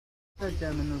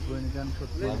চেয়ারম্যানের বইন গান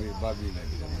সত্যি বাবি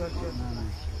নাকি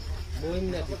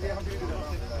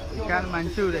কার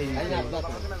মানুষ উড়াই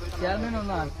চেয়ারম্যানও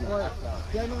না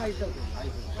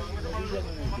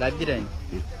লাইভ দিরাই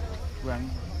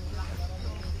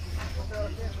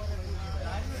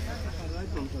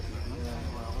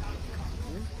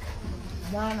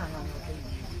না না না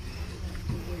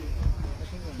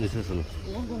নিশ্চয়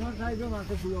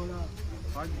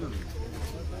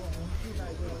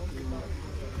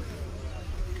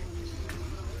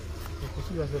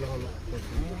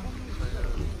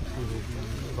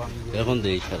এখন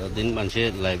দেই সারাদিন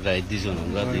মানুষের লাইভ রাইড দিছ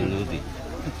আমরা দিনও দিই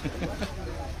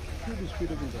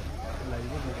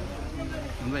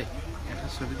ভাই একটা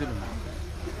ছবি তুলুন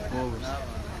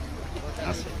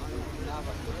আছে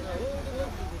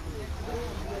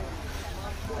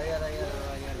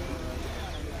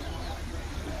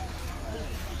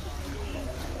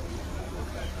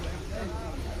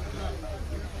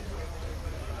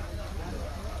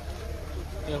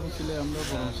আমরা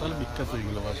বরংসাল বিখ্যাত হয়ে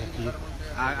গেল বাসা কি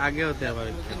আগে হতে আবার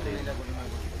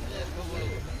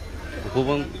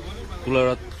উপবন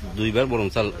কুলারাত 2 বার বরং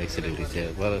চাল অ্যাক্সিডেন্ট হয়েছে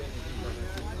একবার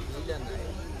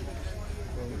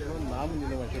নাম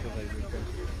নিলে বাসাটা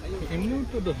এমনিও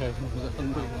তো দেখায়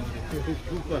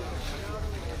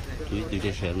তুই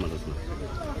 2টা শেয়ার মারছ না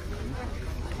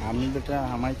আমি বেটা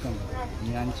হামাইতাম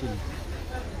আমি আনছিলাম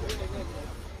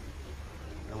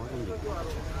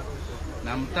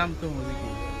নামতাম তো মনে কি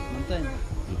নামতাম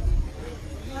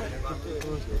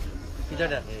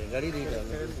কিটাটা গাড়ি দিটা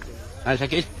হ্যাঁ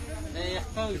শাকিল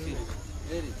একটা হইছে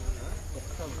দেরি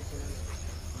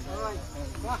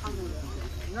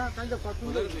না কাইন্ড অফ পাতুন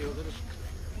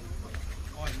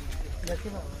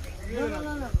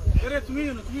আরে তুমি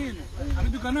আমি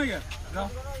দোকানে গিয়া যাও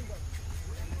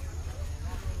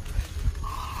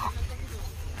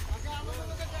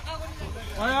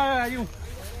আয়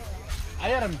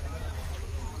আয়ার আমি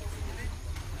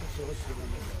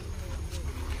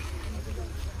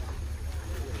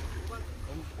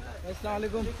अस्सलाम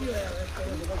वालेकुम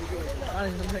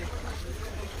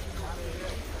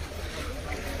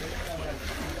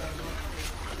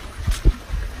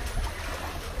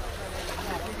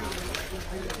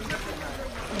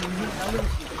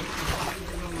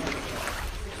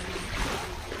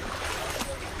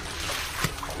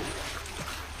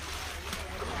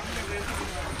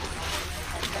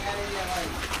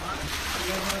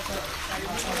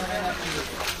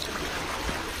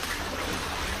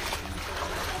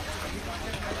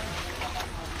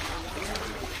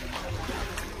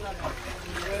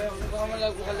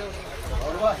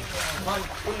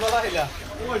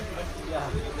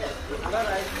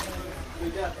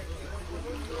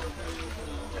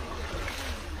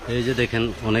এই যে দেখেন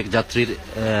অনেক যাত্রীর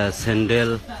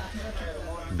স্যান্ডেল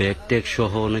ব্যাগ ট্যাগ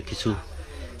সহ অনেক কিছু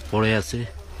পড়ে আছে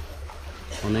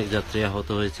অনেক যাত্রী আহত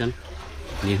হয়েছেন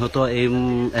নিহত এই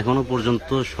এখনো পর্যন্ত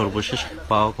সর্বশেষ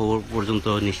পাওয়া খবর পর্যন্ত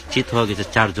নিশ্চিত হওয়া গেছে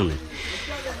 4 জনের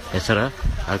এছাড়া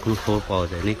আর কোনো খবর পাওয়া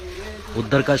যায়নি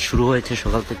উদ্ধার কাজ শুরু হয়েছে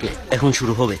সকাল থেকে এখন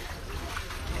শুরু হবে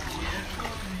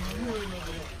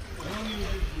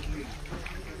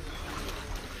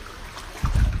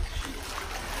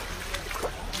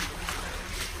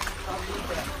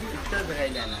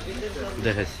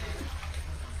দেখাচ্ছি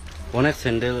অনেক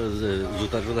স্যান্ডেল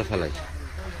জুতা টুতা ফেলাই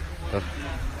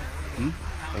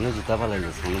অনেক জুতা ফেলাই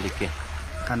যাচ্ছে আমি দেখে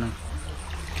কেন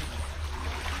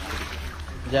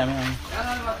যে আমি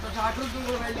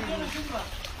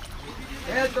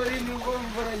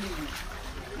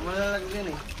মজা লাগছে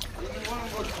না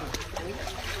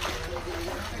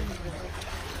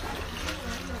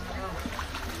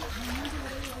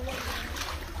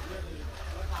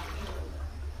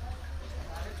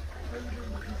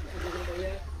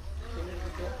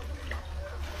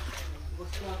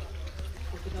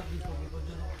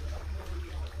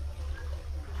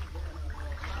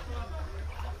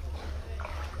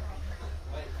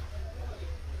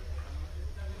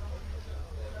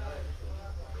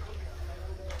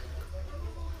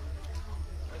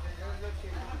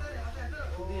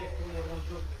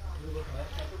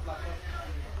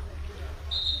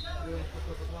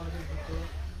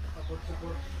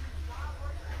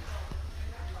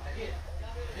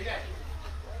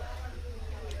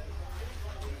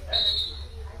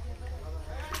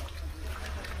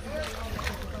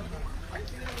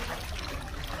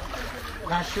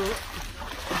গাছু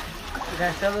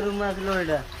গাছটা রুম আসলো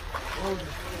এটা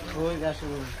ওই গাছ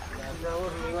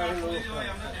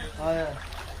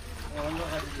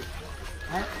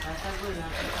হ্যাঁ